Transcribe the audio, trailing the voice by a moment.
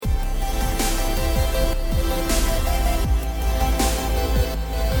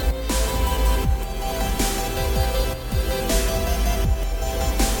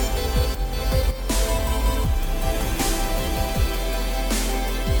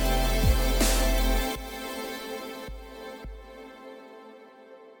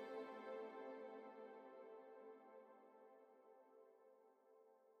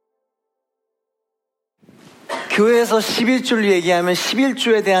교회에서 11조를 얘기하면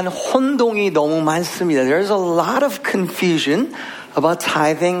 11조에 대한 혼동이 너무 많습니다. There's a lot of confusion about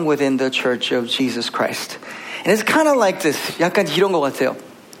tithing within the Church of Jesus Christ. And it's kind of like this. 약간 이런 것 같아요.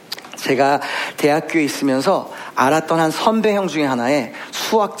 제가 대학교에 있으면서 알았던 한 선배 형 중에 하나에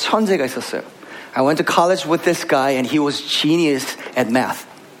수학 천재가 있었어요. I went to college with this guy and he was genius at math.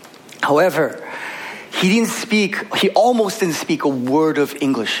 However, he almost didn't speak a word of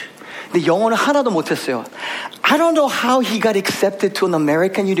English. 근데 영어는 하나도 못했어요. I don't know how he got accepted to an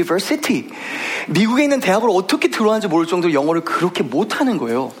American university. 미국에 있는 대학을 어떻게 들어왔는지 모를 정도로 영어를 그렇게 못하는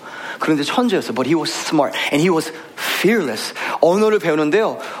거예요. 그런데 천재였어요. But he was smart and he was fearless. 언어를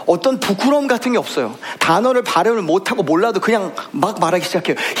배우는데요. 어떤 부끄러움 같은 게 없어요. 단어를 발음을 못하고 몰라도 그냥 막 말하기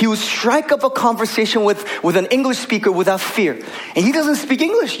시작해요. He would strike up a conversation with an English speaker without fear. And he doesn't speak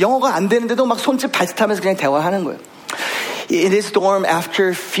English. 영어가 안 되는데도 막 손짓 발짓하면서 그냥 대화하는 거예요. In his dorm,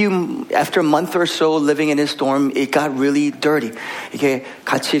 after a month or so living in his dorm, it got really dirty. 이게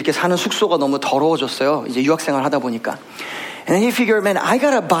같이 이렇게 사는 숙소가 너무 더러워졌어요. 이제 유학생활 하다 보니까. And then he figured, man, I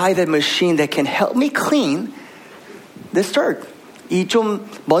gotta buy that machine that can help me clean this dirt. 이 좀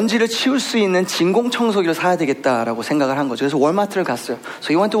먼지를 치울 수 있는 진공 청소기를 사야 되겠다라고 생각을 한 거죠. 그래서 월마트를 갔어요. So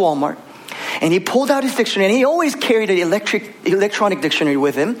he went to Walmart. And he pulled out his dictionary, and he always carried an electronic dictionary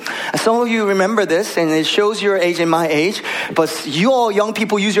with him. Some of you remember this, and it shows your age and my age, but you all young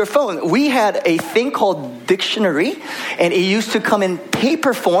people use your phone. We had a thing called dictionary, and it used to come in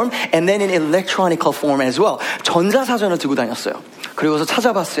paper form, and then in electronic form as well. 전자사전을 들고 다녔어요. 그리고서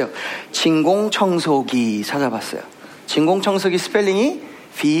찾아봤어요. 진공청소기 찾아봤어요. 진공청소기 스펠링이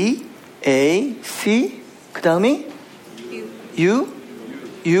V-A-C, 그 다음이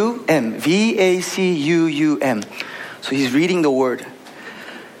U-M, V-A-C-U-U-M. So he's reading the word.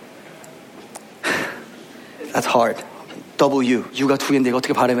 That's hard. W, U가 두 개인데 이거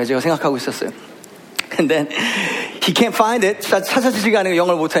어떻게 발음해? 제가 생각하고 있었어요. And then he can't find it. 찾아지지가 않으니까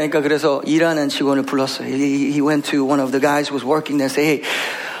영어를 못하니까 그래서 일하는 직원을 불렀어요. He went to one of the guys who was working there and said, hey,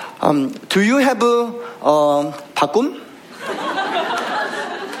 do you have a 바꿈?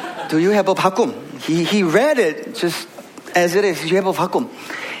 Do you have a 바꿈? He read it just as it is. You have a vacuum.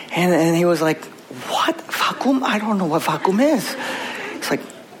 And he was like, what? Vacuum? I don't know what vacuum is. It's like,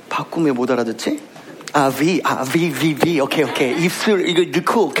 vacuum 왜 못 알아듣지? V. Okay. 입술, 이거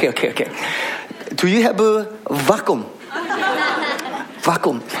넣고, okay. Do you have a vacuum?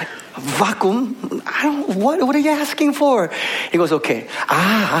 Vacuum. It's like, vacuum? I don't, what are you asking for? He goes, okay.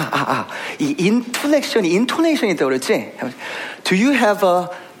 이 intonation이 있다고 그랬지? Do you have a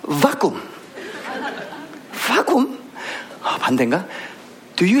vacuum? Vacuum? 반대인가?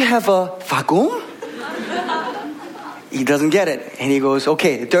 Do you have a vacuum? He doesn't get it. And he goes,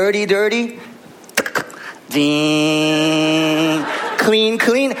 okay, dirty. Ding.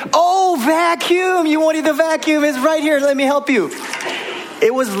 Clean. Oh, vacuum. You wanted the vacuum. It's right here. Let me help you.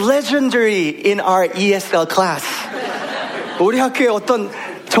 It was legendary in our ESL class. 우리 학교에 어떤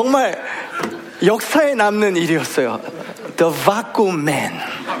정말 역사에 남는 일이었어요. The vacuum man.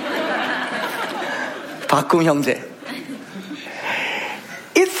 바꿈 형제.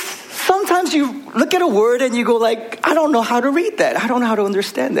 Sometimes you look at a word and you go like, I don't know how to read that. I don't know how to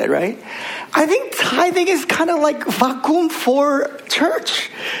understand that, right? I think tithing is kind of like vacuum for church.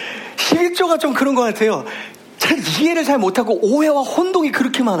 11조가 좀 그런 것 같아요. 이해를 잘 못하고 오해와 혼동이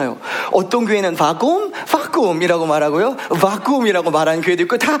그렇게 많아요. 어떤 교회는 vacuum이라고 말하고요. vacuum이라고 말하는 교회도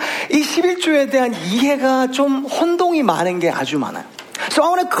있고 다 이 11조에 대한 이해가 좀 혼동이 많은 게 아주 많아요. So I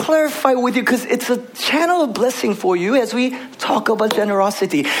want to clarify with you because it's a channel of blessing for you as we talk about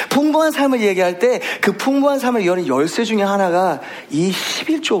generosity. 풍부한 삶을 얘기할 때 그 풍부한 삶을 여는 열쇠 중에 하나가 이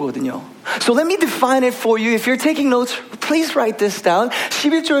 11조거든요. So let me define it for you. If you're taking notes, please write this down.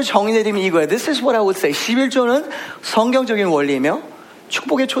 11조를 정의내리면 이거예요. This is what I would say. 11조는 성경적인 원리이며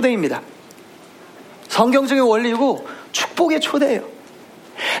축복의 초대입니다. 성경적인 원리이고 축복의 초대예요.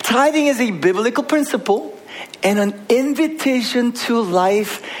 Tithing is a biblical principle and an invitation to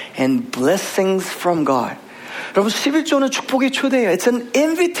life and blessings from God. 여러분 11조는 축복의 초대예요. It's an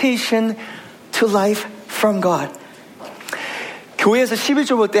invitation to life from God. 교회에서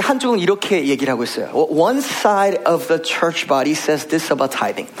 11조 볼 때 한쪽은 이렇게 얘기를 하고 있어요. One side of the church body says this about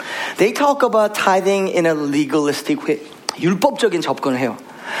tithing. They talk about tithing in a legalistic way. 율법적인 접근을 해요.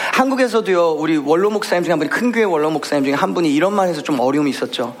 한국에서도요, 우리 원로 목사님 중에 한 분이, 큰 교회 원로 목사님 중에 한 분이 이런 말에서 좀 어려움이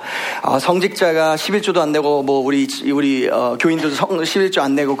있었죠. 성직자가 11조도 안 내고, 우리 교인들도 11조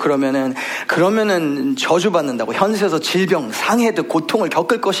안 내고 그러면은 저주받는다고. 현세에서 질병, 상해도 고통을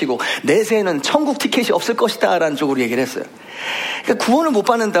겪을 것이고, 내세에는 천국 티켓이 없을 것이다. 라는 쪽으로 얘기를 했어요. 그러니까 구원을 못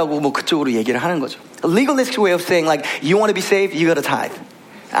받는다고 그쪽으로 얘기를 하는 거죠. A legalistic way of saying, like, you want to be saved, you gotta tithe.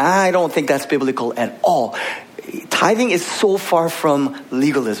 I don't think that's biblical at all. Tithing is so far from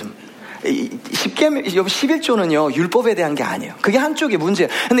legalism. 쉽게 11조는요 율법에 대한 게 아니에요. 그게 한쪽의 문제예요.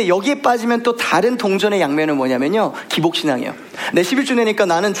 근데 여기에 빠지면 또 다른 동전의 양면은 뭐냐면요 기복신앙이에요. 내 11조 내니까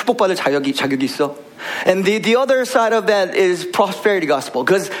나는 축복받을 자격이 있어. And the other side of that is prosperity gospel.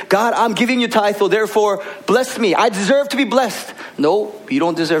 Because God, I'm giving you tithe, so therefore bless me. I deserve to be blessed. No, you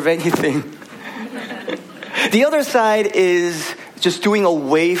don't deserve anything. The other side is just doing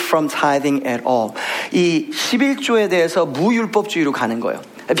away from tithing at all. 이 11조에 대해서 무율법주의로 가는 거예요.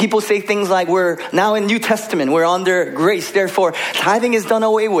 People say things like we're now in New Testament, we're under grace, therefore tithing is done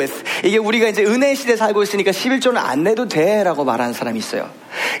away with. 이게 우리가 이제 은혜 시대에 살고 있으니까 11조는 안 내도 돼라고 말하는 사람이 있어요.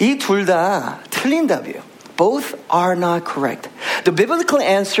 이 둘 다 틀린 답이에요. Both are not correct. The biblical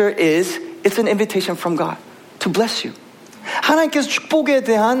answer is it's an invitation from God to bless you. 하나님께서 축복에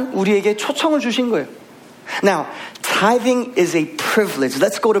대한 우리에게 초청을 주신 거예요. Now, tithing is a privilege.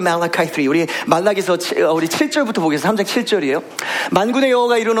 Let's go to Malachi 3. 우리 말라기서 우리 7절부터 보겠습니다. 3장 7절이에요. 만군의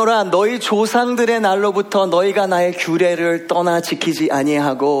여호와가 이르노라 너희 조상들의 날로부터 너희가 나의 규례를 떠나 지키지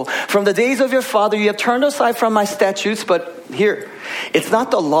아니하고 From the days of your father you have turned aside from my statutes. But here, it's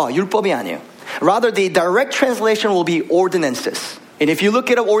not the law. 율법이 아니에요. Rather, the direct translation will be ordinances. And if you look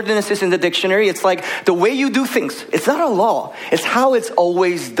at ordinances in the dictionary, it's like the way you do things. It's not a law. It's how it's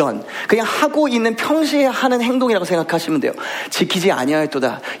always done. 그냥 하고 있는 평시에 하는 행동이라고 생각하시면 돼요. 지키지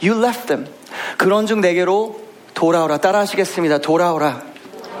아니하였도다. You left them. 그런즉 내게로 돌아오라. 따라하시겠습니다. 돌아오라.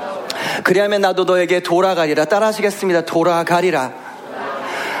 그리하면 나도 너에게 돌아가리라. 따라하시겠습니다. 돌아가리라.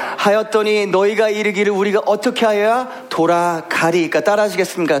 하였더니 너희가 이르기를 우리가 어떻게 하여야 돌아가리까.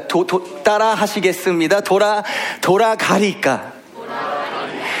 따라하시겠습니까? 따라하시겠습니다. 돌아가리까.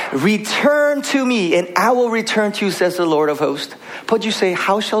 Return to me and I will return to you, says the Lord of hosts. But you say,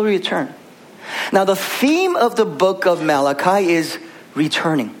 how shall we return? Now the theme of the book of Malachi is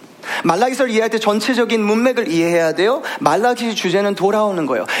returning. 말라기서를 이해할 때 전체적인 문맥을 이해해야 돼요. 말라기 주제는 돌아오는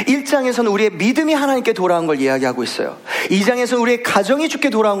거예요. 1장에서는 우리의 믿음이 하나님께 돌아온 걸 이야기하고 있어요. 2장에서는 우리의 가정이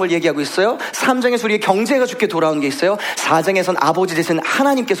주께 돌아온 걸 얘기하고 있어요. 3장에서 우리의 경제가 주께 돌아온 게 있어요. 4장에서는 아버지 되신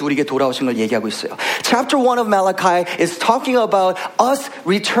하나님께서 우리에게 돌아오신 걸 얘기하고 있어요. Chapter 1 of Malachi is talking about us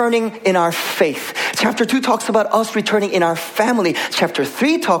returning in our faith. Chapter 2 talks about us returning in our family. Chapter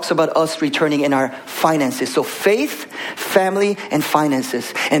 3 talks about us returning in our finances. So faith, family, and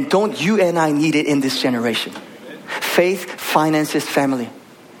finances. And don't you and I need it in this generation? Faith, finances, family.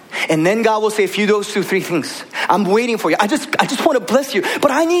 And then God will say, if you do those 3 things, I'm waiting for you. I just want to bless you.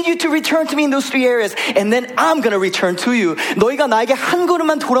 But I need you to return to me in those 3 areas. And then I'm going to return to you. 너희가 나에게 한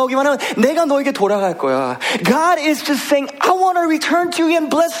걸음만 돌아오기만 하면 내가 너에게 돌아갈 거야. God is just saying, I want to return to you and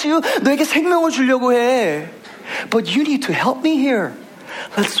bless you. 너에게 생명을 주려고 해. But you need to help me here.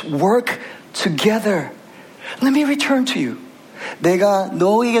 Let's work together. Let me return to you. 내가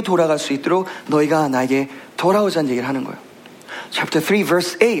너에게 돌아갈 수 있도록 너희가 나에게 돌아오자는 얘기를 하는 거예요. Chapter 3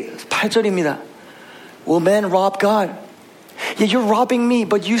 verse 8절입니다. Will man rob God? Yeah, you're robbing me,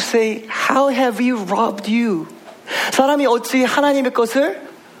 but you say, how have we robbed you? 사람이 어찌 하나님의 것을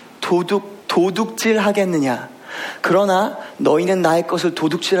도둑질하겠느냐? 그러나 너희는 나의 것을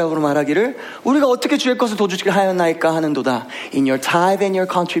도둑질하고 말하기를 우리가 어떻게 주의 것을 도둑질하였나이까 하는도다. In your tithe and your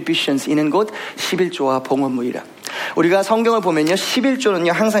contributions 이는 곧 11조와 봉헌물이라. 우리가 성경을 보면요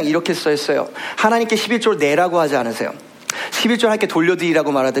 11조는요 항상 이렇게 써 있어요. 하나님께 11조를 내라고 하지 않으세요. 11조를 하나님께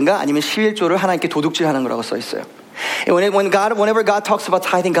돌려드리라고 말하든가 아니면 11조를 하나님께 도둑질하는 거라고 써 있어요. Whenever God talks about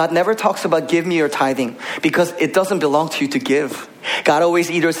tithing, God never talks about give me your tithing because it doesn't belong to you to give. God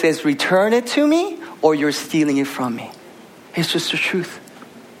always either says return it to me or you're stealing it from me. It's just the truth.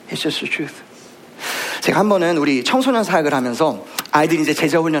 It's just the truth. 제가 한 번은 우리 청소년 사역을 하면서 아이들이 이제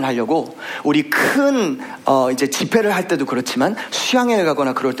제자 훈련하려고 우리 큰 이제 집회를 할 때도 그렇지만 수양회를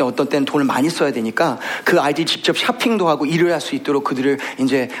가거나 그럴 때 어떤 때는 돈을 많이 써야 되니까 그 아이들이 직접 쇼핑도 하고 일을 할 수 있도록 그들을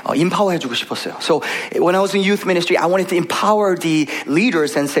이제 empower 해주고 싶었어요. So when I was in youth ministry, I wanted to empower the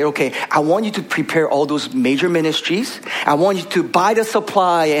leaders and say, okay, I want you to prepare all those major ministries. I want you to buy the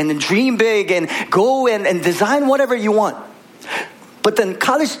supply and dream big and go and design whatever you want. But then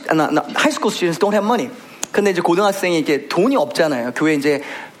high school students don't have money. 근데 이제 고등학생이 이게 돈이 없잖아요. 교회 이제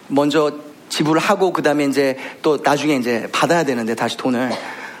먼저 지불을 하고 그 다음에 이제 또 나중에 이제 받아야 되는데 다시 돈을.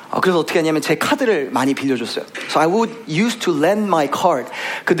 그래서 어떻게 하냐면 제 카드를 많이 빌려줬어요. So I would use to lend my card.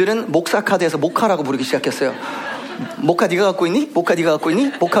 그들은 목사 카드에서 모카라고 부르기 시작했어요. 모카 네가 갖고 있니? 모카 네가 갖고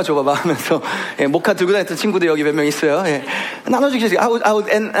있니? 모카 줘봐봐 하면서 모카 들고 다녔던 친구들 여기 몇 명 있어요. 나눠주기 시작해요.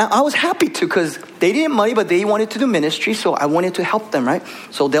 I was happy to because they didn't have money but they wanted to do ministry so I wanted to help them, right?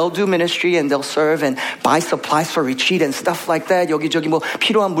 So they'll do ministry and they'll serve and buy supplies for retreat and stuff like that. 여기저기 뭐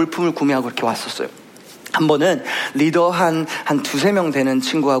필요한 물품을 구매하고 이렇게 왔었어요. 한 번은 리더 한 두세 명 되는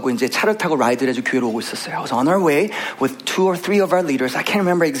친구하고 이제 차를 타고 라이드를 해서 교회로 오고 있었어요. I was on our way with 2 or 3 of our leaders. I can't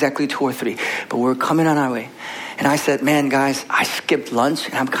remember exactly 2 or 3, but we're coming on our way. And I said, man, guys, I skipped lunch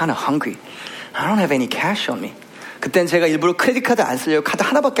and I'm kind of hungry. I don't have any cash on me. 그땐 제가 일부러 크레딧 카드 안 쓰려고 카드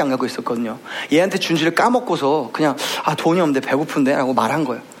하나밖에 안 갖고 있었거든요. 얘한테 준지를 까먹고서 그냥 돈이 없는데 배고픈데 라고 말한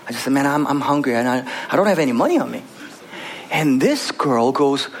거예요. I just said, man, I'm hungry and I don't have any money on me. And this girl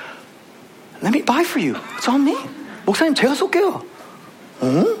goes, let me buy for you. It's on me. 목사님 제가 쏠게요.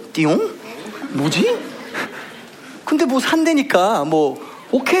 띠용? 뭐지? 근데 뭐 산대니까 뭐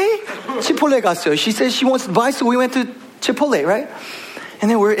오케이. 치폴레 갔어요. She said she wants to buy, so we went to Chipotle, right? And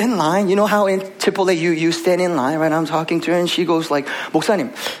then we're in line. You know how in Chipotle you stand in line, right? I'm talking to her and she goes like,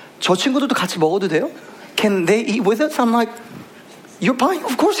 목사님, 저 친구들도 같이 먹어도 돼요? Can they eat with us? I'm like, you're buying?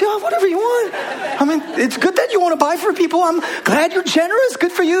 Of course, yeah, whatever you want. I mean, it's good that you want to buy for people. I'm glad you're generous.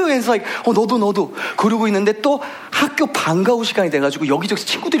 Good for you. And it's like, 너도. 그러고 있는데 또 학교 방과후 시간이 돼가지고 여기저기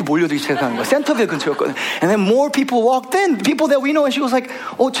친구들이 몰려들기 시작하는 거야. 센터빌 근처였거든. And then more people walked in, people that we know. And she was like,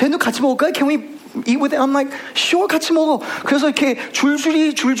 쟤는 같이 먹을까요? Can we eat with it? I'm like, sure, 같이 먹어. 그래서 이렇게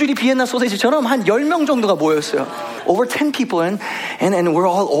줄줄이 비엔나 소세지처럼 한 10명 정도가 모였어요. Over 10 people and we're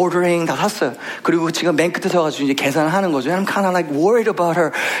all ordering 다 샀어요. 그리고 지금 맨 끝에 서가지고 이제 계산을 하는 거죠. And I'm kind of like worried about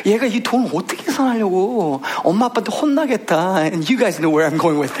her. 얘가 이 돈 어떻게 계산하려고? 엄마 아빠한테 혼나겠다. And you guys know where I'm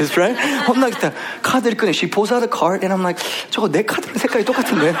going with this, right? 혼나겠다. 카드를 꺼내. She pulls out a card and I'm like, 저거 내 카드랑 색깔이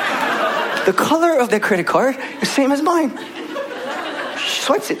똑같은데. The color of that credit card is same as mine. She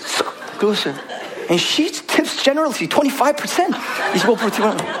swipes it. 그것을. And she tips generously, 25%. 25%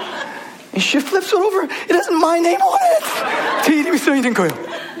 팁을. And she flips it over. It has my name on it. 제 이름이 써 있는 거예요.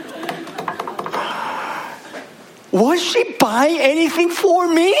 Was she buying anything for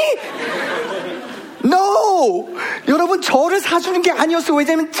me? No. 여러분 저를 사주는 게 아니었어요.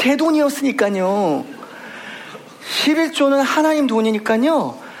 왜냐하면 제 돈이었으니까요. 11조는 하나님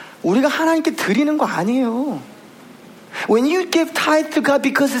돈이니까요. 우리가 하나님께 드리는 거 아니에요. When you give tithe to God,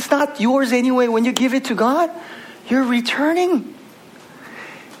 because it's not yours anyway, when you give it to God, you're returning.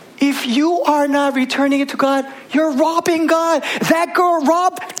 If you are not returning it to God, you're robbing God. That girl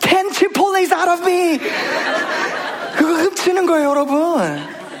robbed 10 Chipotles out of me. 그거 훔치는 거예요, 여러분.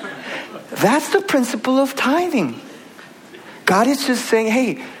 That's the principle of tithing. God is just saying,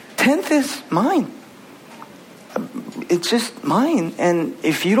 hey, 10th is mine. It's just mine. And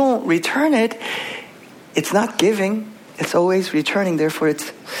if you don't return it, it's not giving. It's always returning, therefore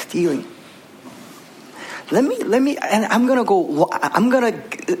it's stealing. Let me, and I'm going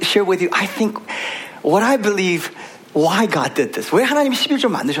to share with you, I think, what I believe, why God did this. 왜 하나님이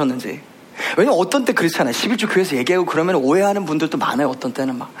 11조 만드셨는지. 왜냐면 어떤 때 그렇잖아요. 11조 교회에서 얘기하고 그러면 오해하는 분들도 많아요. 어떤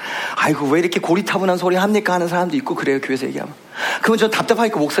때는 막, 아이고, 왜 이렇게 고리타분한 소리 합니까? 하는 사람도 있고 그래요. 교회에서 얘기하면. 그러면 전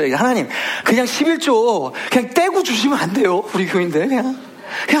답답하니까 목사님, 하나님, 그냥 11조 그냥 떼고 주시면 안 돼요. 우리 교인들.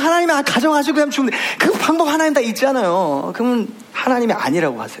 그냥 하나님이 가져가시고 그냥 주면 돼. 그 방법 하나님 다 있잖아요. 그러면 하나님이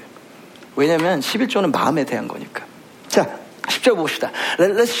아니라고 하세요. 왜냐면 11조는 마음에 대한 거니까. 자, 10절 봅시다.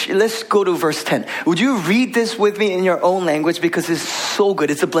 Let's go to verse 10. Would you read this with me in your own language because it's so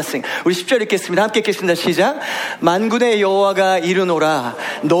good. It's a blessing. 우리 10절 읽겠습니다. 함께 읽겠습니다. 시작. 만군의 여호와가 이르노라.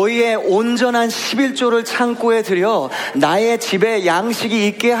 너희의 온전한 11조를 창고에 들여 나의 집에 양식이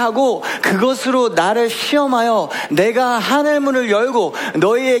있게 하고 그것으로 나를 시험하여 내가 하늘문을 열고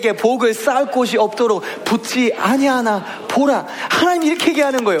너희에게 복을 쌓을 곳이 없도록 붙지 아니하나 보라. 하나님 이렇게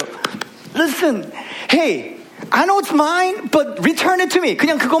얘기하는 거예요. Listen, hey, I know it's mine, but return it to me.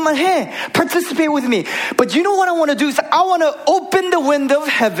 그냥 그것만 해. Participate with me. But you know what I want to do is I want to open the window of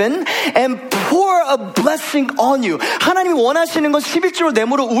heaven and pour a blessing on you. 하나님이 원하시는 건 11조를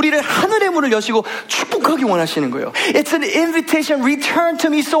내므로 우리를 하늘의 문을 여시고 축복하기 원하시는 거예요. It's an invitation. Return to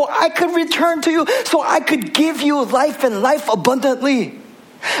me so I could return to you, so I could give you life and life abundantly.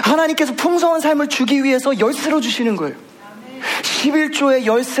 하나님께서 풍성한 삶을 주기 위해서 열쇠로 주시는 거예요. 11조의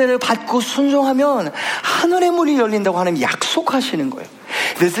열쇠를 받고 순종하면 하늘의 문이 열린다고 하나님 약속하시는 거예요.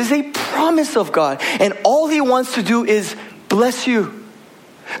 This is a promise of God, and all He wants to do is bless you.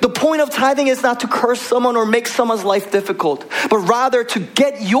 The point of tithing is not to curse someone or make someone's life difficult, but rather to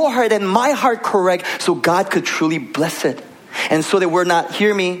get your heart and my heart correct so God could truly bless it. And so that we're not,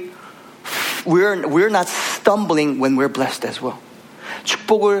 hear me, we're not stumbling when we're blessed as well.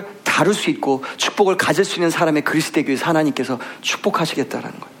 축복을 다룰 수 있고 축복을 가질 수 있는 사람의 그리스도의 교회에서 하나님께서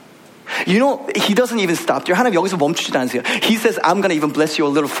축복하시겠다라는 거예요. You know, he doesn't even stop there. 하나님 여기서 멈추지 않으세요. He says, I'm going to even bless you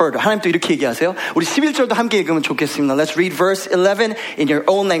a little further. 하나님 또 이렇게 얘기하세요. 우리 11절도 함께 읽으면 좋겠습니다. Let's read verse 11 in your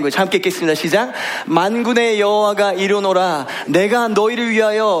own language. 함께 읽겠습니다. 시작. 만군의 여호와가 이르노라. 내가 너희를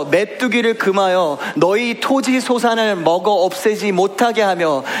위하여 메뚜기를 금하여 너희 토지 소산을 먹어 없애지 못하게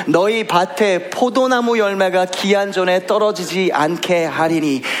하며 너희 밭에 포도나무 열매가 기한 전에 떨어지지 않게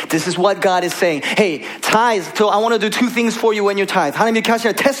하리니. This is what God is saying. Hey, tithe. So I want to do two things for you when you tithe. 하나님 이렇게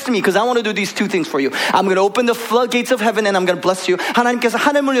하시면 test me because I want to do these two things for you. I'm going to open the floodgates of heaven and I'm going to bless you. 하나님께서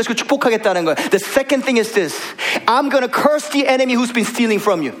하늘문을 여시고 축복하겠다는 거예요. The second thing is this. I'm going to curse the enemy who's been stealing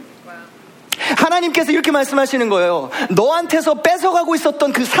from you. 하나님께서 이렇게 말씀하시는 거예요. 너한테서 뺏어가고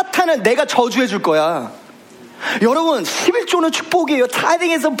있었던 그 사탄을 내가 저주해 줄 거야. 여러분, 11조는 축복이에요.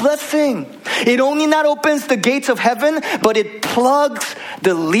 Tithing is a blessing. It only not opens the gates of heaven, but it plugs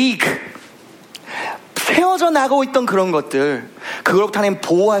the leak. 세워져 나가고 있던 그런 것들, 그걸로부터 하나님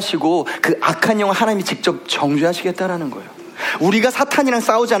보호하시고 그 악한 영을 하나님이 직접 정죄하시겠다라는 거예요. 우리가 사탄이랑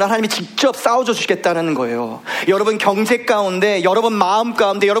싸우지 않아 하나님이 직접 싸워줘 주시겠다는 거예요. 여러분 경제 가운데, 여러분 마음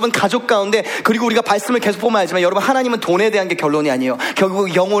가운데, 여러분 가족 가운데, 그리고 우리가 말씀을 계속 보면 알지만 여러분 하나님은 돈에 대한 게 결론이 아니에요.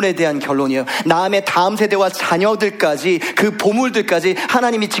 결국 영혼에 대한 결론이에요. 다음 세대와 자녀들까지 그 보물들까지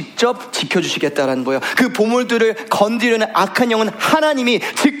하나님이 직접 지켜주시겠다는 거예요. 그 보물들을 건드리는 악한 영은 하나님이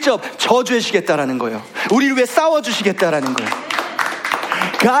직접 저주해 주시겠다는 거예요. 우리를 위해 싸워주시겠다는 거예요.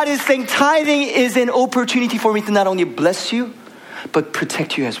 God is saying tithing is an opportunity for me to not only bless you, but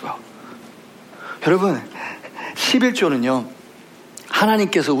protect you as well. 여러분, 11조는요,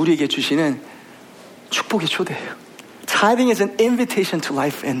 하나님께서 우리에게 주시는 축복의 초대예요. Tithing is an invitation to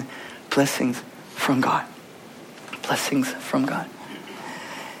life and blessings from God. Blessings from God.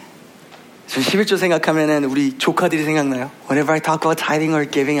 저 11조 생각하면은 우리 조카들이 생각나요. Whenever I talk about tithing or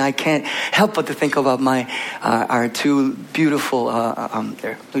giving, I can't help but to think about our two beautiful,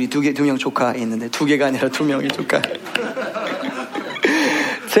 우리 두 명 조카 있는데, 두 개가 아니라 두 명의 조카.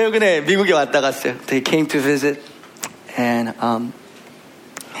 최근에 미국에 왔다 갔어요. They came to visit, and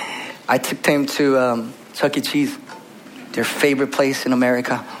I took them to Chuck E. Cheese, their favorite place in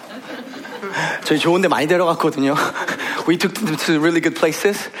America. 저희 좋은 데 많이 데려갔거든요. We took them to really good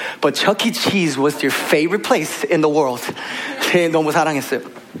places, but Chuck E. Cheese was their favorite place in the world. 너무 사랑했어요.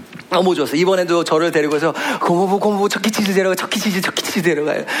 너무 좋았어요. 이번에도 저를 데리고서 고모 척키치즈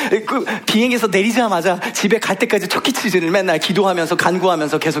데려가요. 그 비행기에서 내리자마자 집에 갈 때까지 척키치즈를 맨날 기도하면서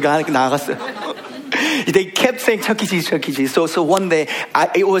간구하면서 계속 나아갔어요. They kept saying Chuck E. Cheese. So one day,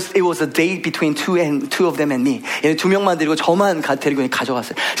 it was a date between two of them and me. 두 명만 데리고 저만 데리고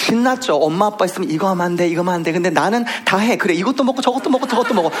가져갔어요. 신났죠. 엄마 아빠 있으면 이거 하면 안 돼, 이거 하면 안 돼. 근데 나는 다 해. 그래, 이것도 먹고 저것도 먹고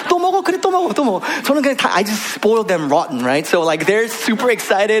저것도 먹어. 또 먹어. 그래, 또 먹어. 저는 그냥 I just spoiled them rotten, right? So like they're super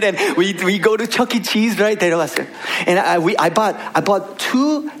excited, and we go to Chuck E. Cheese, right? 데려갔어요. And I bought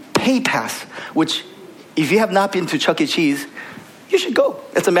 2 pay pass, which if you have not been to Chuck E. Cheese, you should go.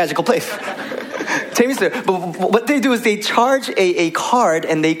 It's a magical place. 재밌어요. But what they do is they charge a card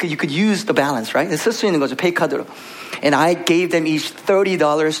and you could use the balance, right? 쓸 수 있는 거죠, 페이 카드로. And I gave them each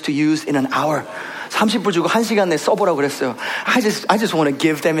 $30 to use in an hour. 30불 주고 1시간 내에 써보라고 그랬어요. I just want to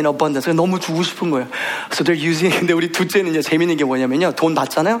give them in abundance. 너무 주고 싶은 거예요. So they're using. 근데 우리 둘째는요, 재밌는 게 뭐냐면요, 돈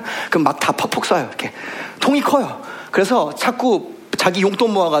받잖아요. 그럼 막 다 퍽퍽 써요. 이렇게 통이 커요. 그래서 자꾸 자기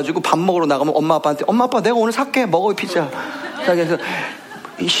용돈 모아가지고 밥 먹으러 나가면 엄마 아빠한테 엄마 아빠 내가 오늘 살게 먹어 피자. 그래서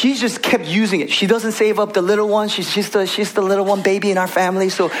she just kept using it. She doesn't save up the little one. She's the little one baby in our family.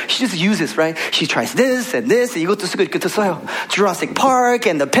 So she just uses, right? She tries this and this. 이것도 쓰고 이것도 써요. Jurassic Park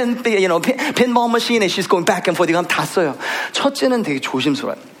and the pinball machine. And she's going back and forth. 이거 다 써요. 첫째는 되게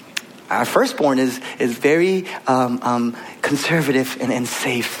조심스러워요. Our firstborn is very conservative and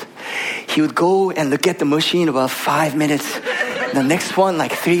safe. He would go and look at the machine about 5 minutes. The next one,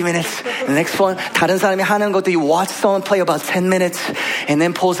 like 3 minutes. The next one, 다른 사람이 하는 것도 he watched someone play about 10 minutes and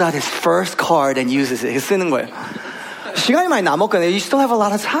then pulls out his first card and uses it. 쓰는 거예요. 시간이 많이 남았거든요. You still have a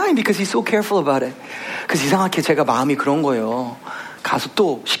lot of time because he's so careful about it. 그래서 이상하게 제가 마음이 그런 거예요. 가서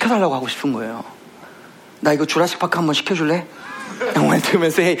또 시켜달라고 하고 싶은 거예요. 나 이거 주라식 파크 한번 시켜줄래? I went to him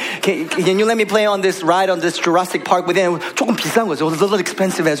and said, hey, can you let me play on this ride on this Jurassic Park with him? 조금 비싼 거죠. It was a little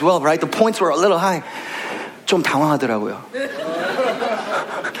expensive as well, right? The points were a little high. 좀 당황하더라고요.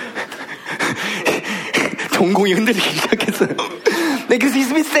 동공이 흔들리기 시작했어요. Because he's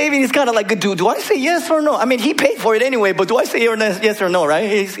been saving, he's kind of like, do I say yes or no? I mean, he paid for it anyway, but do I say yes or no, right?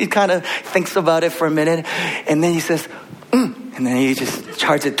 He kind of thinks about it for a minute, and then he says, and then he just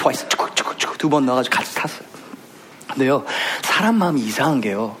charged it twice. 2번 넣어가지고 같이 탔어요. 근데요, 사람 마음이 이상한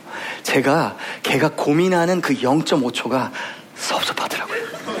게요, 걔가 고민하는 그 0.5초가 섭섭하더라고요.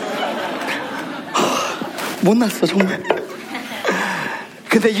 못 났어, 정말.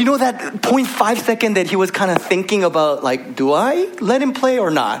 근데 you know that 0.5 second that he was kind of thinking about like, do I let him play or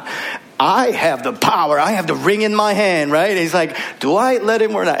not? I have the power. I have the ring in my hand, right? And he's like, do I let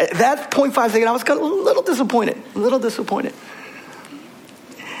him or not? That 0.5 second, I was kind of a little disappointed.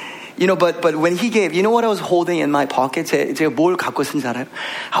 You know, but when he gave, you know what I was holding in my pocket? 제가 뭘 갖고 있는지 알아요?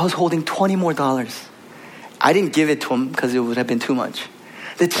 I was holding $20 more. I didn't give it to him because it would have been too much.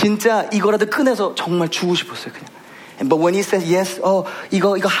 근데 진짜 이거라도 꺼내서 정말 주고 싶었어요, 그냥. But when he said yes,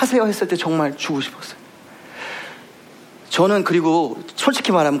 이거 하세요 했을 때 정말 주고 싶었어요. 저는 그리고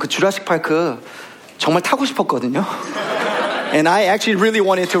솔직히 말하면 그 주라식 파크 정말 타고 싶었거든요. And I actually really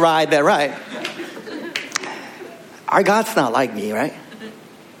wanted to ride that ride. Our God's not like me, right?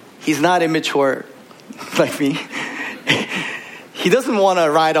 He's not immature like me. He doesn't want to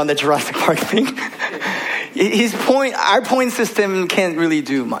ride on the Jurassic Park thing. Our point system can't really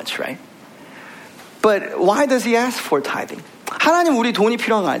do much, right? But why does he ask for tithing? 하나님 우리 돈이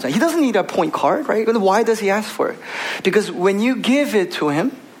필요한 거 아니잖아. He doesn't need a point card, right? But why does he ask for it? Because when you give it to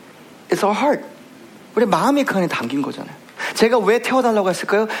him, it's our heart. 우리 마음이 그 안에 담긴 거잖아요. 제가 왜 태워달라고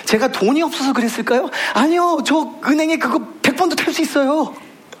했을까요? 제가 돈이 없어서 그랬을까요? 아니요. 저 은행에 그거 100번도 탈 수 있어요.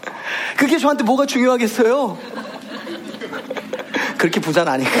 그게 저한테 뭐가 중요하겠어요? 그렇게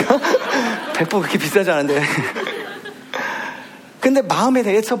부자는 아니까 100번 그렇게 비싸지 않은데. 근데 마음에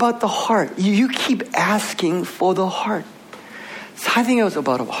대해 it's about the heart. You keep asking for the heart. Tithing is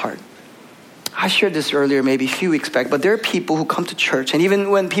about a heart. I shared this earlier, maybe a few weeks back, but there are people who come to church, and even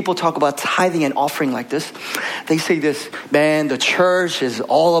when people talk about tithing and offering like this, they say this, man, the church is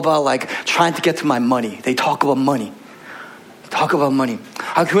all about like trying to get to my money. They talk about money.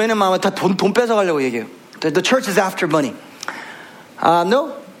 교회는 마음에 다 돈 뺏어가려고 얘기해요. The church is after money.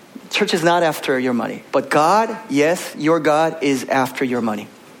 No, church is not after your money. But God, yes, your God is after your money.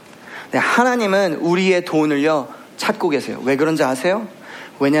 하나님은 우리의 돈을요 찾고 계세요. 왜 그런지 아세요?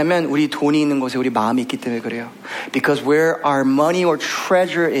 왜냐하면 우리 돈이 있는 곳에 우리 마음이 있기 때문에 그래요. Because where our money or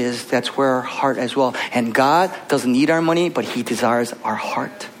treasure is, that's where our heart as well. And God doesn't need our money, but He desires our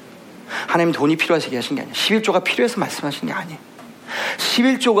heart. 하나님 돈이 필요하시게 하신 게 아니에요. 11조가 필요해서 말씀하신 게 아니에요.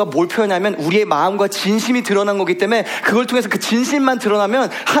 11조가 뭘 표현하면 우리의 마음과 진심이 드러난 거기 때문에 그걸 통해서 그 진심만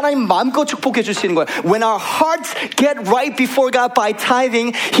드러나면 하나님 마음껏 축복해 주시는 거예요. When our hearts get right before God by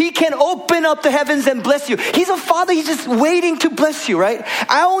tithing, He can open up the heavens and bless you. He's a father, He's just waiting to bless you, right?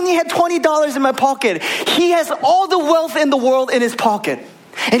 I only had $20 in my pocket. He has all the wealth in the world in His pocket.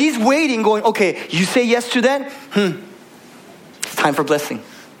 And He's waiting, going, okay, you say yes to that? It's time for blessing.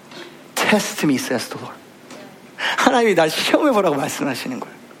 Test me, says the Lord. 하나님이 날 시험해보라고 말씀하시는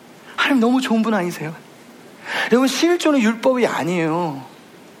거예요. 하나님 너무 좋은 분 아니세요? 여러분 11조는 율법이 아니에요.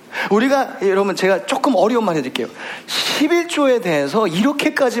 여러분 제가 조금 어려운 말 해드릴게요. 11조에 대해서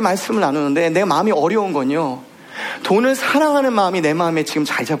이렇게까지 말씀을 나누는데 내 마음이 어려운 건요. 돈을 사랑하는 마음이 내 마음에 지금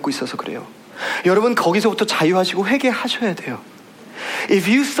자리 잡고 있어서 그래요. 여러분 거기서부터 자유하시고 회개하셔야 돼요. If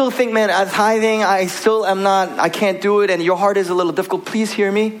you still think, man, tithing, I can't do it, and your heart is a little difficult, please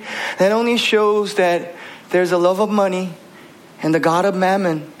hear me. That only shows that there's a love of money and the God of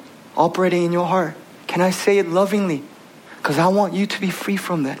mammon operating in your heart. Can I say it lovingly? Because I want you to be free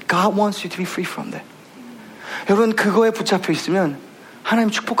from that. God wants you to be free from that. 여러분 그거에 붙잡혀 있으면 하나님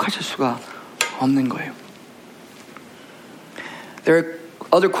축복하실 수가 없는 거예요. There are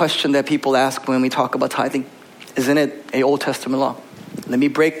other questions that people ask when we talk about tithing. Isn't it an Old Testament law? Let me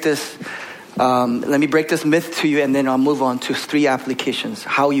break this myth to you and then I'll move on to 3 applications.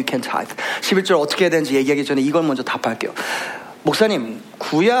 How you can tithe. 11절 어떻게 해야 되는지 얘기하기 전에 이걸 먼저 답할게요. 목사님,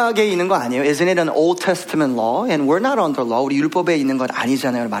 구약에 있는 거 아니에요? Isn't it an Old Testament law? And we're not under law. 우리 율법에 있는 건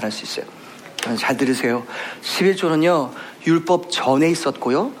아니잖아요. 말할 수 있어요. 잘 들으세요. 11조는요. 율법 전에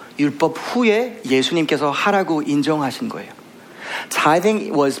있었고요. 율법 후에 예수님께서 하라고 인정하신 거예요.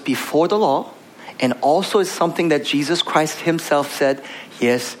 Tithing was before the law. And also it's something that Jesus Christ Himself said,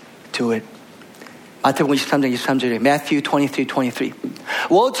 yes, do it. 마태복음 23장 23절에 Matthew 23:23.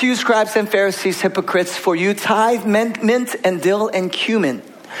 Woe to you scribes and Pharisees, hypocrites, for you tithe mint and dill and cumin.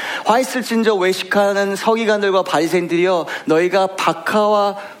 화 있을진저 외식하는 서기관들과 바리새인들이여 너희가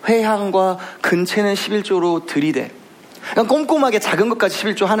박하와 회향과 근채는 11조로 드리되. 그냥 꼼꼼하게 작은 것까지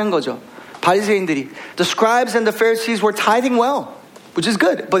 11조 하는 거죠. 바리새인들이. The scribes and the Pharisees were tithing well. Which is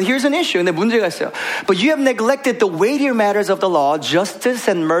good. But here's an issue. 근데 문제가 있어요. But you have neglected the weightier matters of the law, justice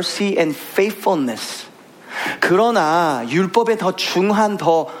and mercy and faithfulness. 그러나 율법에 더 중한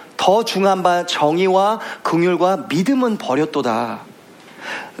바 정의와 긍휼과 믿음은 버렸도다.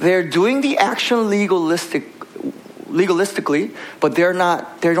 They're doing the action legalistically, but they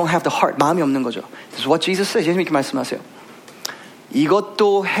don't have the heart. 마음이 없는 거죠. This is what Jesus says. 예수님 이렇게 말씀하세요.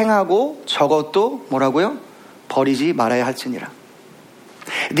 이것도 행하고 저것도 뭐라고요? 버리지 말아야 할지니라.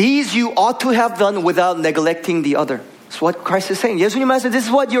 These you ought to have done without neglecting the other. That's what Christ is saying. 예수님 말씀, this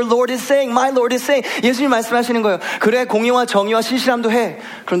is what your Lord is saying. My Lord is saying. 예수님 말씀하시는 거예요. 그래, 공의와 정의와 신실함도 해.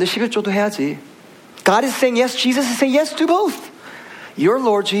 그런데 11조도 해야지. God is saying yes. Jesus is saying yes, do both. Your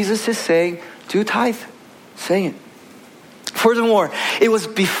Lord Jesus is saying, do tithe. Saying it. Furthermore, it was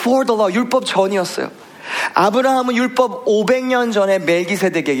before the law. 율법 전이었어요. 아브라함은 율법 500년 전에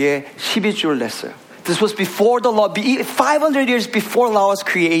멜기세덱에게 12조를 냈어요. This was before the law. 500 years before law was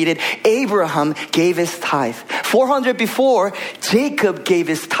created, Abraham gave his tithe. 400 before, Jacob gave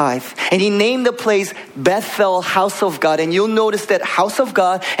his tithe. And he named the place Bethel, house of God. And you'll notice that house of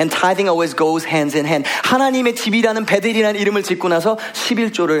God and tithing always goes hands in hand. 하나님의 집이라는 베델이라는 이름을 짓고 나서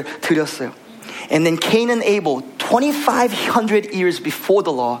 11조를 드렸어요. And then Cain and Abel, 2,500 years before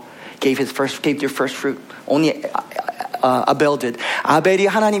the law, gave their first fruit. Only Abel did. 아벨이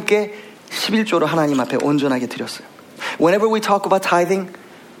하나님께 11조로 하나님 앞에 온전하게 드렸어요. Whenever we talk about tithing,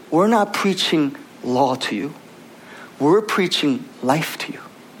 we're not preaching law to you. We're preaching life to you.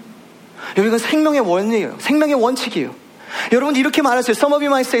 여러분, 이건 생명의 원리예요. 생명의 원칙이에요. 여러분 이렇게 말하세요. Some of you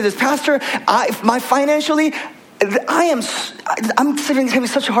might say this, Pastor, financially, I'm having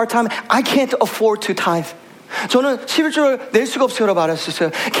such a hard time. I can't afford to tithe. 저는 11조를 낼 수가 없어요. 라고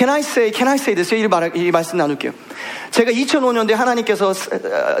말했었어요. Can I say this? 이 말씀 나눌게요. 제가 2005년도에 하나님께서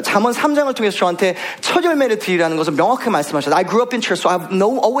잠언 3장을 통해서 저한테 첫 열매를 드리라는 것을 명확하게 말씀하셨어요. I grew up in church, so I've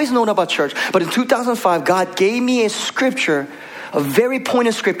always known about church. But in 2005, God gave me a scripture, a very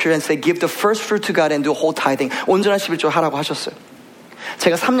pointed scripture, and said, give the first fruit to God and do whole tithing. 온전한 11조 하라고 하셨어요.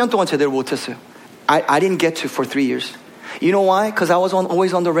 제가 3년 동안 제대로 못했어요. I didn't get to for 3 years. You know why? Because I was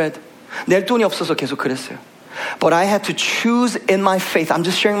always on the red. 낼 돈이 없어서 계속 그랬어요. But I had to choose in my faith. I'm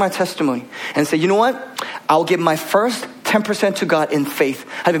just sharing my testimony. And say, you know what? I'll give my first 10% to God in faith.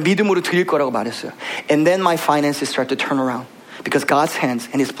 하나님 믿음으로 드릴 거라고 말했어요. And then my finances start to turn around. Because God's hands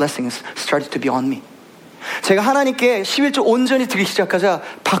and His blessings started to be on me. 제가 하나님께 11조 온전히 드리기 시작하자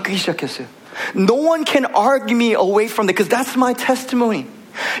바뀌기 시작했어요. No one can argue me away from that because that's my testimony.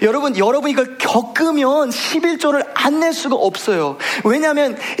 여러분 이걸 겪으면 11조를 안 낼 수가 없어요.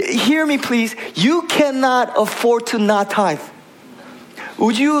 왜냐하면 hear me please, you cannot afford to not tithe.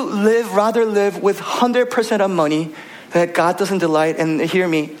 Would you rather live with 100% of money that God doesn't delight, and hear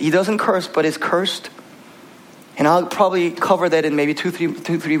me, He doesn't curse but is cursed? And I'll probably cover that in maybe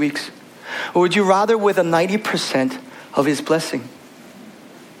 2-3 weeks. Or would you rather with a 90% of His blessing?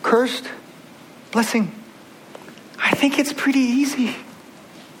 Cursed, blessing. I think it's pretty easy.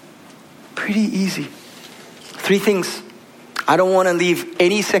 Pretty easy. 3 things. I don't want to leave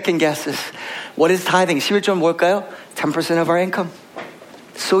any second guesses. What is tithing? 11조는 뭘까요? 10% of our income.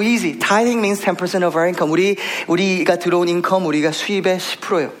 So easy. Tithing means 10% of our income. 우리가 들어온 인컴, 우리가 수입의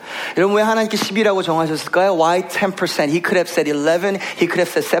 10%예요. 여러분 왜 하나님께 10이라고 정하셨을까요? Why 10%? He could have said 11. He could have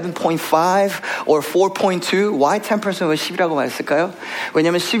said 7.5 or 4.2. Why 10% 왜 10이라고 말했을까요?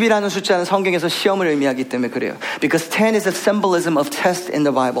 왜냐하면 10이라는 숫자는 성경에서 시험을 의미하기 때문에 그래요. Because 10 is a symbolism of test in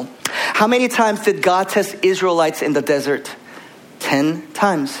the Bible. How many times did God test Israelites in the desert? 10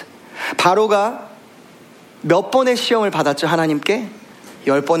 times. 바로가 몇 번의 시험을 받았죠, 하나님께?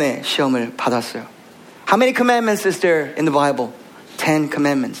 10번의 시험을 받았어요. How many commandments is there in the Bible? 10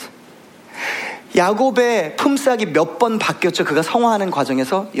 commandments. 야곱의 품삯이 몇 번 바뀌었죠? 그가 성화하는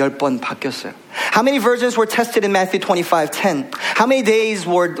과정에서 10번 바뀌었어요. How many virgins were tested in Matthew 25:10? How many days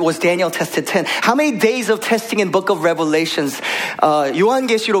was Daniel tested? 10. How many days of testing in book of Revelations?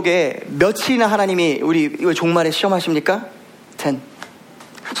 요한계시록에 며칠이나 하나님이 우리 종말에 시험하십니까? 10.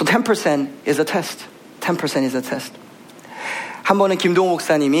 So 10% is a test. 10% is a test. 한 번은 김동호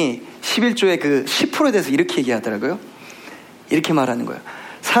목사님이 11조의 그 10%에 대해서 이렇게 얘기하더라고요. 이렇게 말하는 거예요.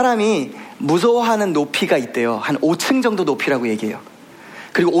 사람이 무서워하는 높이가 있대요. 한 5층 정도 높이라고 얘기해요.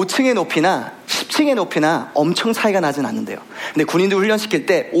 그리고 5층의 높이나 10층의 높이나 엄청 차이가 나진 않는데요. 근데 군인들 훈련시킬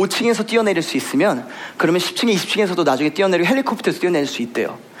때 5층에서 뛰어내릴 수 있으면 그러면 10층에 20층에서도 나중에 뛰어내리고 헬리콥터에서 뛰어내릴 수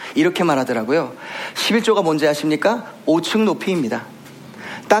있대요. 이렇게 말하더라고요. 11조가 뭔지 아십니까? 5층 높이입니다.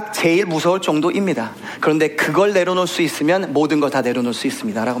 딱 제일 무서울 정도입니다. 그런데 그걸 내려놓을 수 있으면 모든 거 다 내려놓을 수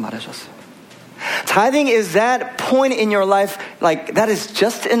있습니다. 라고 말하셨어요. Tithing is that point in your life, like that is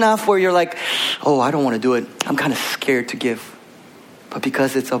just enough where you're like, oh, I don't want to do it. I'm kind of scared to give. But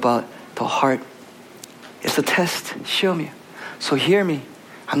because it's about the heart, it's a test. 시험이에요. So hear me.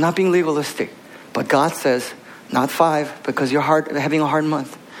 I'm not being legalistic. But God says, not 5 because you're having a hard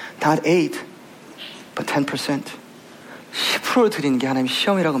month. Not 8, but 10%. 10% 드리는 게 하나님의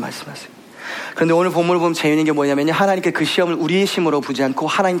시험이라고 말씀하세요. 그런데 오늘 본문을 보면 재미있는 게 뭐냐면요, 하나님께 그 시험을 우리의 힘으로 보지 않고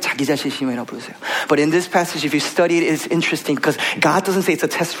하나님 자기 자신의 힘이라고 부르세요. But in this passage, if you study it, it's interesting because God doesn't say it's a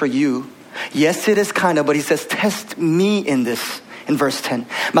test for you. Yes, it is kind of, but He says, test me in this. in verse 10.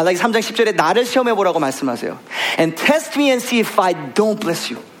 말라기 3장 10절에 나를 시험해 보라고 말씀하세요. And test me and see if I don't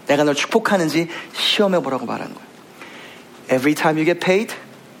bless you. 내가 널 축복하는지 시험해 보라고 말하는 거예요. Every time you get paid,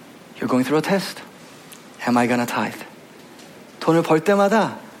 you're going through a test. Am I gonna tithe? 돈을 벌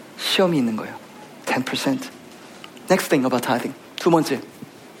때마다 시험이 있는 거예요. 10%. Next thing about tithing. 두 번째.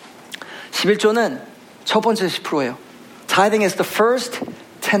 11조는 첫 번째 10%예요. Tithing is the first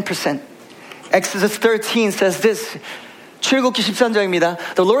 10%. Exodus 13 says this. 출애굽기 13장입니다.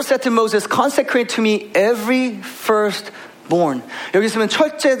 The Lord said to Moses, consecrate to me every firstborn. 여기 있으면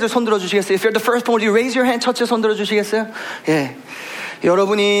첫째들 손 들어주시겠어요? If you're the firstborn, you raise your hand. 첫째 손 들어주시겠어요? 예.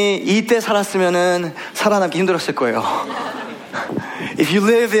 여러분이 이때 살았으면은 살아남기 힘들었을 거예요. If you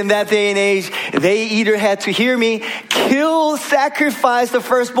live in that day and age, they either had to hear me, kill, sacrifice the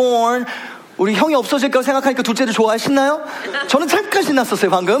firstborn. 우리 형이 없어질까 생각하니까 둘째를 좋아하시나요? 저는 잠깐 신났었어요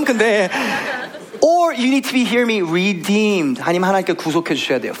방금. 근데 or you need to be hear me redeemed. 하나님께 구속해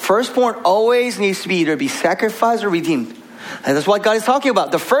주셔야 돼요. Firstborn always needs to be either be sacrificed or redeemed. And that's what God is talking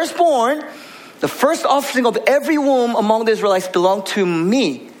about. The firstborn, the first offspring of every womb among the Israelites belong to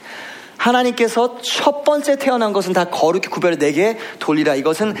me. 하나님께서 첫 번째 태어난 것은 다 거룩히 구별해 내게 돌리라.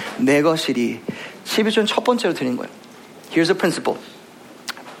 이것은 내 것이리. 11조는 첫 번째로 드린 거예요. Here's a principle.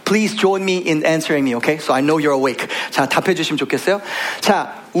 Please join me in answering me, okay? So I know you're awake. 자, 답해 주시면 좋겠어요.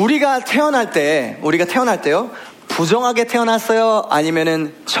 자, 우리가 태어날 때요. 부정하게 태어났어요?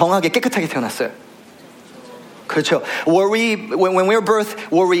 아니면은 정하게 깨끗하게 태어났어요? 그렇죠. When we were birthed,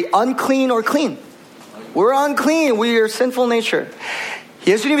 were we unclean or clean? We're unclean. We are sinful nature.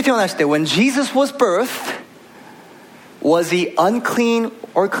 예수님이 태어나실 때, when Jesus was birthed, was he unclean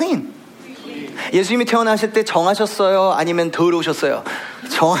or clean? 예수님이 태어나실 때 정하셨어요? 아니면 더러우셨어요?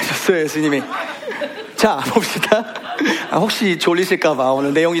 정하셨어요, 예수님이. 자, 봅시다. 혹시 졸리실까봐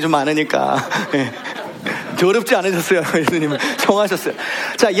오늘 내용이 좀 많으니까. 네. 더럽지 않으셨어요, 예수님은. 정하셨어요.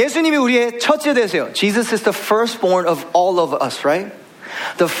 자, 예수님이 우리의 첫째 되세요. Jesus is the firstborn of all of us, right?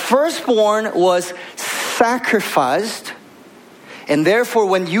 The firstborn was sacrificed. And therefore,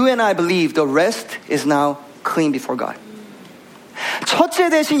 when you and I believe, the rest is now clean before God. 첫째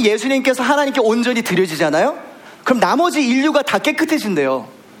대신 예수님께서 하나님께 온전히 드려지잖아요? 그럼 나머지 인류가 다 깨끗해진대요.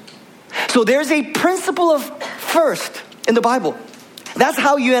 So there's a principle of first in the Bible. That's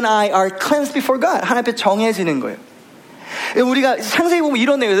how you and I are cleansed before God. 하나님 앞에 정해지는 거예요. 우리가 창세기 보면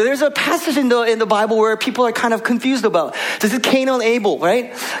이런 내용. There's a passage in the Bible where people are kind of confused about. This is Cain and Abel,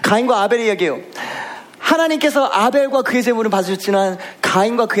 right? 가인과 아벨의 이야기예요. 하나님께서 아벨과 그의 제물은 받으셨지만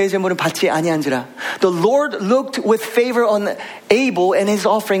가인과 그의 제물은 받지 아니한지라. The Lord looked with favor on Abel and his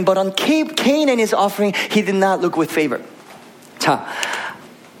offering, but on Cain and his offering, he did not look with favor. 자,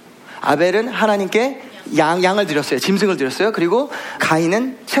 아벨은 하나님께 양을 드렸어요. 짐승을 드렸어요. 그리고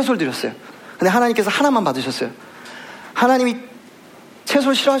가인은 채소를 드렸어요. 근데 하나님께서 하나만 받으셨어요. 하나님이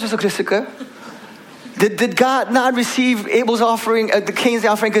채소를 싫어하셔서 그랬을까요? Did God not receive Abel's offering, Cain's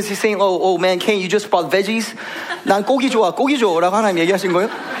offering, because he's saying, oh man, Cain, you just brought veggies? 난 고기 좋아, 고기 줘라고 하나님 얘기하신 거예요?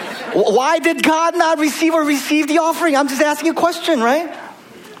 Why did God not receive the offering? I'm just asking a question, right?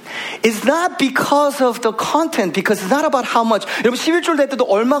 It's not because of the content, because it's not about how much. 여러분 11조 될 때도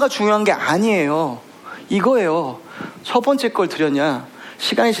얼마가 중요한 게 아니에요. 이거예요. 첫 번째 걸 드렸냐?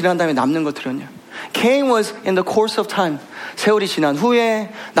 시간이 지난 다음에 남는 거 드렸냐? Cain was in the course of time. 세월이 지난 후에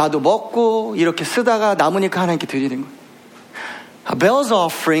나도 먹고 이렇게 쓰다가 남으니까 하나님께 드리는 거예요. Abel's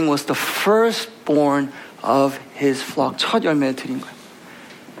offering was the firstborn of his flock. 첫 열매를 드린 거예요.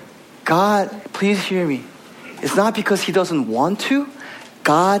 God, please hear me. It's not because he doesn't want to.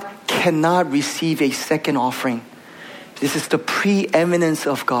 God cannot receive a second offering. This is the preeminence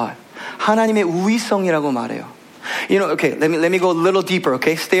of God. 하나님의 우위성이라고 말해요. You know, okay, let me go a little deeper,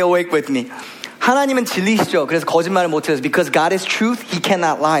 okay? Stay awake with me. 하나님은 진리시죠. 그래서 거짓말을 못해요. Because God is truth, He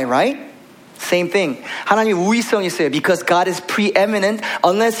cannot lie, right? Same thing. 하나님이 우위성이 있어요. Because God is preeminent,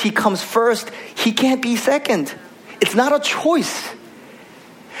 unless He comes first, He can't be second. It's not a choice.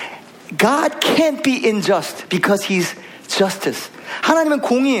 God can't be unjust because He's justice. 하나님은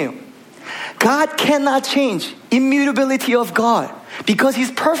공의예요. God cannot change. Immutability of God. Because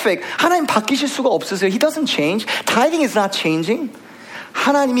He's perfect. 하나님 바뀌실 수가 없으세요. He doesn't change. Tithing is not changing.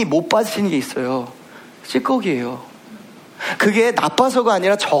 하나님이 못 받으시는 게 있어요. 찌꺼기예요. 그게 나빠서가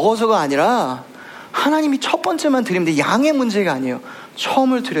아니라 적어서가 아니라 하나님이 첫 번째만 드리면 돼. 양의 문제가 아니에요.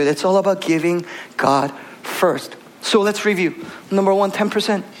 처음을 드려요. It's all about giving God first. So let's review. Number one,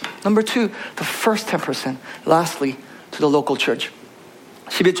 10%. Number two, the first 10%. Lastly, to the local church.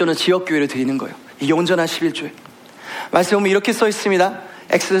 11조는 지역교회를 드리는 거예요. 이게 온전한 11조예요. 말씀에 보면 이렇게 써 있습니다.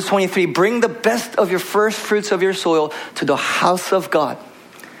 Exodus 23, bring the best of your first fruits of your soil to the house of God.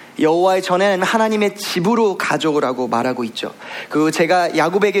 여호와의 전에는 하나님의 집으로 가져오라고 말하고 있죠. 그 제가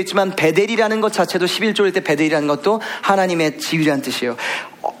야고보에 얘기했지만 베델이라는 것 자체도 11조일 때 베델이라는 것도 하나님의 집이라는 뜻이에요.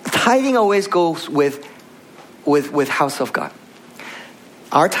 Tithing always goes with house of God.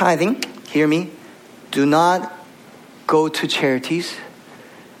 Our tithing, hear me, do not go to charities.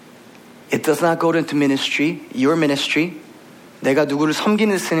 It does not go into ministry, your ministry. 내가 누구를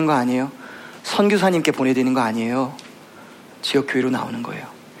섬기는 데 쓰는 거 아니에요. 선교사님께 보내드리는 거 아니에요. 지역교회로 나오는 거예요.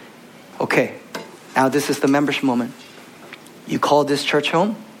 Okay, now this is the membership moment. You call this church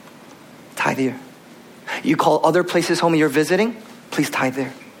home? Tithe here. You call other places home you're visiting? Please tithe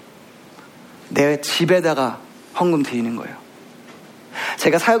there. 내 집에다가 헌금 드리는 거예요.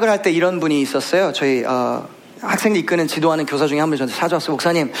 제가 사역을 할 때 이런 분이 있었어요. 저희 학생들 이끄는 지도하는 교사 중에 한 분이 저한테 찾아왔어요.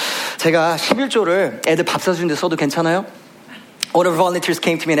 목사님, 제가 11조를 애들 밥 사주는데 써도 괜찮아요? One of the volunteers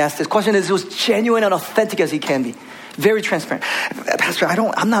came to me and asked this question as genuine and authentic as he can be. Very transparent. Pastor,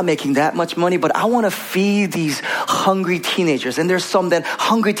 I'm not making that much money, but I want to feed these hungry teenagers. And there's some that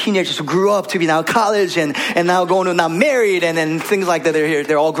hungry teenagers who grew up to be now college and now going to now married and things like that.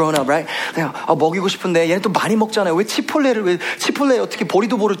 They're all grown up, right? 먹이고 싶은데 얘는 또 많이 먹잖아요. 왜 치폴레 어떻게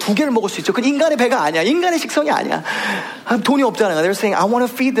보리도보를 2개를 먹을 수 있죠? 그건 인간의 배가 아니야. 인간의 식성이 아니야. 돈이 없잖아요. They're saying, I want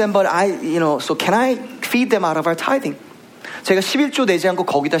to feed them, but so can I feed them out of our tithing? 제가 11조 내지 않고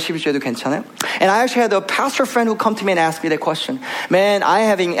거기다 11조 해도 괜찮아요? And I actually had a pastor friend who come to me and asked me that question. Man,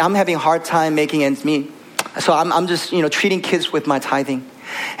 I'm having a hard time making ends meet. So I'm just, treating kids with my tithing.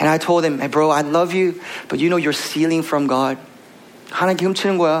 And I told him, hey bro, I love you, but you're stealing from God. 하나님께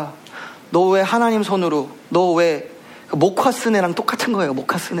훔치는 거야. 너 왜 하나님 손으로, 너 왜 목화 쓴 애랑 똑같은 거예요.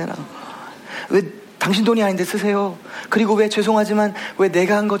 목화 쓴 애랑. 왜 당신 돈이 아닌데 쓰세요? 그리고 왜 죄송하지만 왜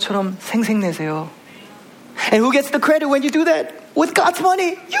내가 한 것처럼 생색내세요? And who gets the credit when you do that? With God's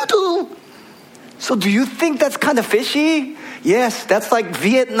money, you do. So do you think that's kind of fishy? Yes, that's like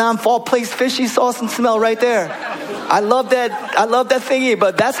Vietnam fall place fishy sauce and smell right there. I love that thingy,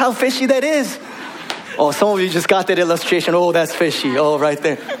 but that's how fishy that is. Oh, some of you just got that illustration. Oh, that's fishy. Oh, right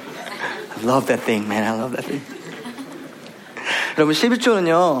there. I love that thing, man. I love that thing. 여러분,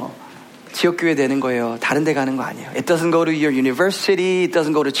 11조는요. 지역교회 되는 거예요. 다른 데 가는 거 아니에요. It doesn't go to your university. It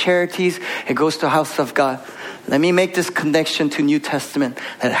doesn't go to charities. It goes to the house of God. Let me make this connection to New Testament.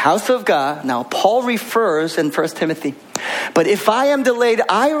 That house of God, now Paul refers in 1 Timothy. But if I am delayed,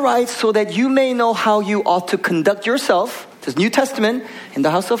 I write so that you may know how you ought to conduct yourself, this New Testament, in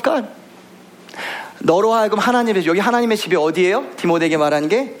the house of God. 너로 하여금 하나님의, 여기 하나님의 집이 어디예요? 디모데에게 말하는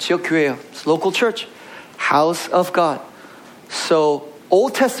게 지역교회예요. It's local church. House of God. So,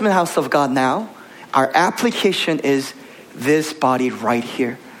 Old Testament house of God now, our application is this body right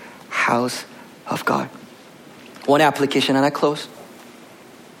here. House of God. One application and I close.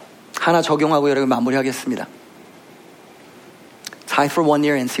 하나 적용하고 여러분 마무리하겠습니다. Tithe for 1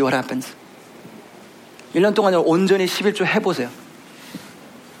 year and see what happens. 1년 동안 온전히 11조 해보세요.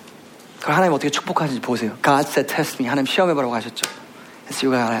 그럼 하나님 어떻게 축복하시는지 보세요. God said test me. 하나님 시험해보라고 하셨죠. And see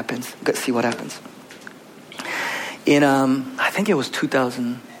what happens. See what happens. In, I think it was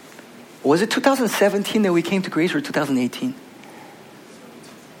was it 2017 that we came to Grace or 2018?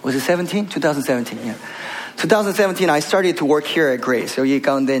 Was it 17? 2017, yeah. 2017, I started to work here at Grace. 여기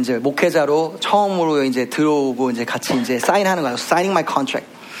가운데 이제 목회자로 처음으로 이제 들어오고 이제 같이 이제 사인하는 거예요. Signing my contract.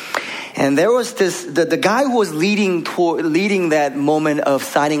 And there was the guy who was leading that moment of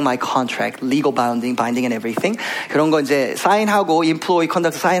signing my contract, legal binding and everything. 그런 거 이제 사인하고 employee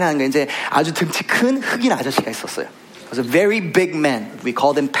conduct 사인하는 거 이제 아주 등치 큰 흑인 아저씨가 있었어요. He was a very big man. We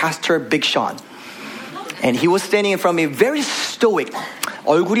called him Pastor Big Sean. And he was standing in front of me, very stoic.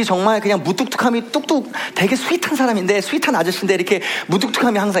 얼굴이 정말 그냥 무뚝뚝함이 뚝뚝 되게 스윗한 사람인데 스윗한 아저씨인데 이렇게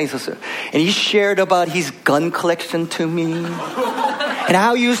무뚝뚝함이 항상 있었어요. And he shared about his gun collection to me. And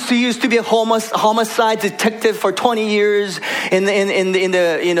how he used to be a homicide detective for 20 years in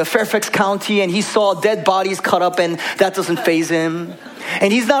the Fairfax County, and he saw dead bodies cut up, and that doesn't faze him.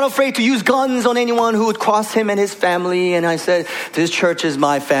 And he's not afraid to use guns on anyone who would cross him and his family. And I said, this church is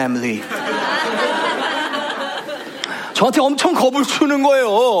my family. 저한테 엄청 겁을 주는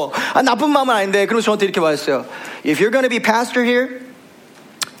거예요. 나쁜 마음은 아닌데. 그래서 저한테 이렇게 말했어요. If you're going to be pastor here,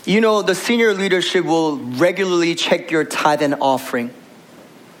 the senior leadership will regularly check your tithe and offering.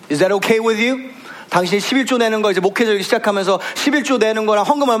 Is that okay with you? 당신이 11조 내는 거 이제 목회자기 시작하면서 11조 내는 거랑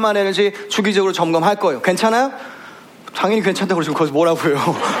헌금 얼마 내는지 주기적으로 점검할 거예요. 괜찮아요? 당연히 괜찮다고 지금 거기서 뭐라고요?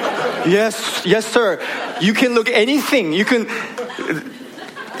 Yes, sir. You can look anything. You can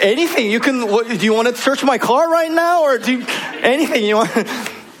anything. You can. Do you want to search my car right now, or anything you want?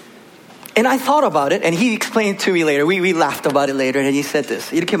 And I thought about it, and he explained to me later. We laughed about it later, and he said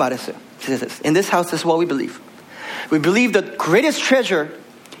this. 이렇게 말했어요. He said this. In this house, this is what we believe. We believe the greatest treasure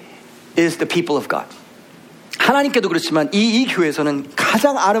is the people of God. 하나님께도 그렇지만 이 교회에서는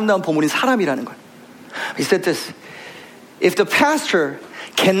가장 아름다운 보물인 사람이라는 거예요. He said this, if the pastor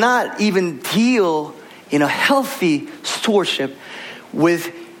cannot even deal in a healthy stewardship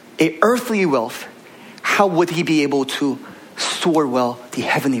with a earthly wealth, how would he be able to store well the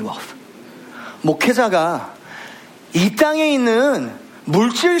heavenly wealth? 목회자가 이 땅에 있는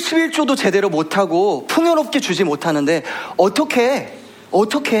물질 11조도 제대로 못하고 풍요롭게 주지 못하는데 어떻게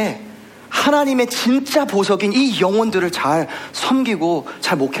하나님의 진짜 보석인 이 영혼들을 잘 섬기고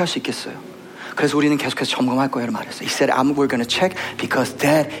잘 목회할 수 있겠어요? 그래서 우리는 계속해서 점검할 거예요 말했어요. He said, we're going to check because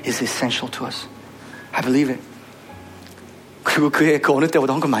that is essential to us. I believe it. 그리고 그 어느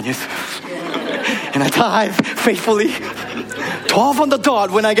때보다 헌금 많이 했어요. And I tithe faithfully. 12 on the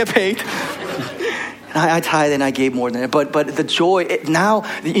dot when I get paid. And I tithe and I gave more than it. But the joy, now,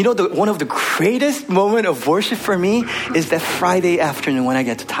 you know, one of the greatest moment of worship for me is that Friday afternoon when I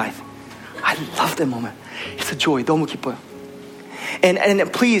get to tithe. I love that moment. It's a joy. 너무 기뻐요.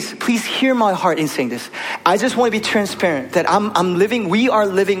 And please hear my heart in saying this. I just want to be transparent that we are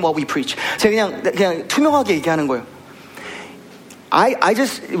living what we preach. 제가 그냥 투명하게 얘기하는 거예요. I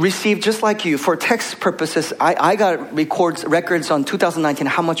just received, just like you, for tax purposes, I got records on 2019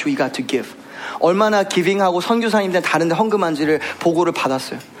 how much we got to give. 얼마나 기빙하고 선교사님들 다른 데 헌금한지를 보고를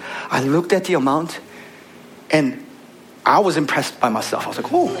받았어요. I looked at the amount and I was impressed by myself. I was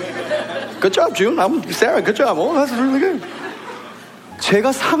like, oh, good job, June. Sarah, good job. Oh, that's really good.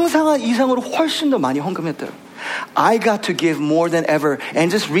 제가 상상한 이상으로 훨씬 더 많이 헌금했더라고요. I got to give more than ever.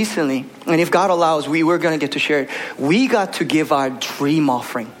 And just recently, and if God allows, we were going to get to share it. We got to give our dream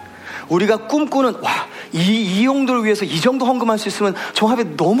offering. 우리가 꿈꾸는 이 용도를 위해서 이 정도 헌금할 수 있으면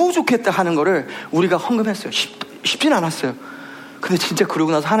정합에 너무 좋겠다 하는 거를 우리가 헌금했어요. 쉽진 않았어요. 근데 진짜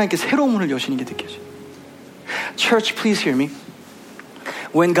그러고 나서 하나님께 새로운 문을 여시는 게 느껴져요. Church, please hear me.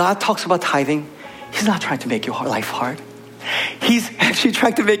 When God talks about tithing, He's not trying to make your life hard. He's actually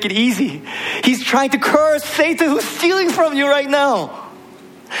trying to make it easy. He's trying to curse Satan who's stealing from you right now.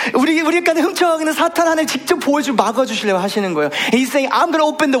 우리 가운데 훔쳐가는 사탄 하나님 직접 보여주고 막아주시려고 하시는 거예요. He's saying, I'm going to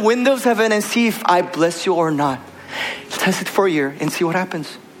open the windows of heaven and see if I bless you or not. Test it for a year and see what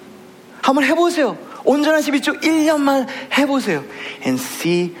happens. 한번 해보세요. 온전한 12조 1년만 해보세요. And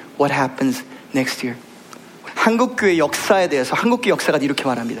see what happens next year. 한국교회 역사에 대해서 한국교회 역사가 이렇게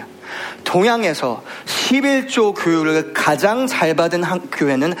말합니다. 동양에서 11조 교육을 가장 잘 받은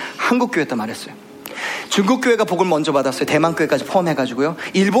교회는 한국교회였다 말했어요. 중국 교회가 복음을 먼저 받았어요. 대만 교회까지 포함해가지고요.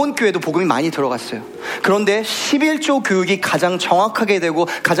 일본 교회도 복음이 많이 들어갔어요. 그런데 11조 교육이 가장 정확하게 되고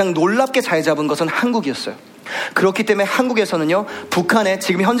가장 놀랍게 잘 잡은 것은 한국이었어요. 그렇기 때문에 한국에서는요, 북한에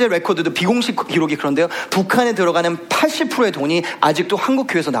지금 현재 레코드도 비공식 기록이 그런데요, 북한에 들어가는 80%의 돈이 아직도 한국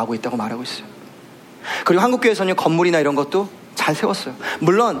교회에서 나오고 있다고 말하고 있어요. 그리고 한국 교회에서는요, 건물이나 이런 것도 잘 세웠어요.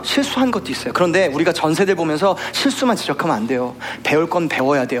 물론 실수한 것도 있어요. 그런데 우리가 전세들 보면서 실수만 지적하면 안 돼요. 배울 건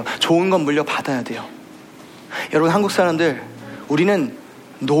배워야 돼요. 좋은 건 물려받아야 돼요. 여러분, 한국 사람들, 우리는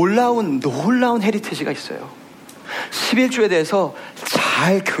놀라운 헤리티지가 있어요. 11조에 대해서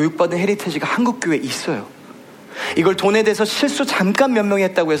잘 교육받은 헤리티지가 한국 교회에 있어요. 이걸 돈에 대해서 실수 잠깐 몇 명이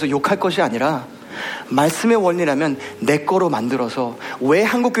했다고 해서 욕할 것이 아니라 말씀의 원리라면 내 거로 만들어서 왜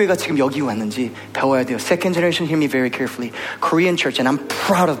한국 교회가 지금 여기 왔는지 배워야 돼요. Second generation, hear me very carefully. Korean church, and I'm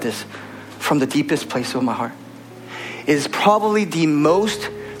proud of this from the deepest place of my heart, is probably the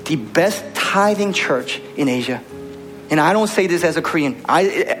best tithing church in Asia. And I don't say this as a Korean.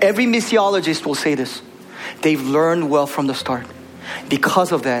 Every missiologist will say this. They've learned well from the start.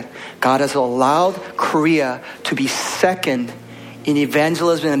 Because of that, God has allowed Korea to be second in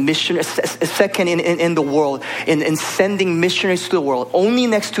evangelism and mission, second in the world, in sending missionaries to the world, only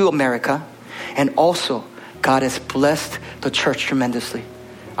next to America. And also, God has blessed the church tremendously.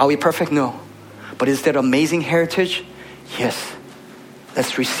 Are we perfect? No. But is that amazing heritage? Yes.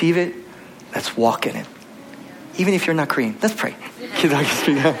 Let's receive it. Let's walk in it. Even if you're not Korean, let's pray.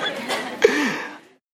 기도하겠습니다.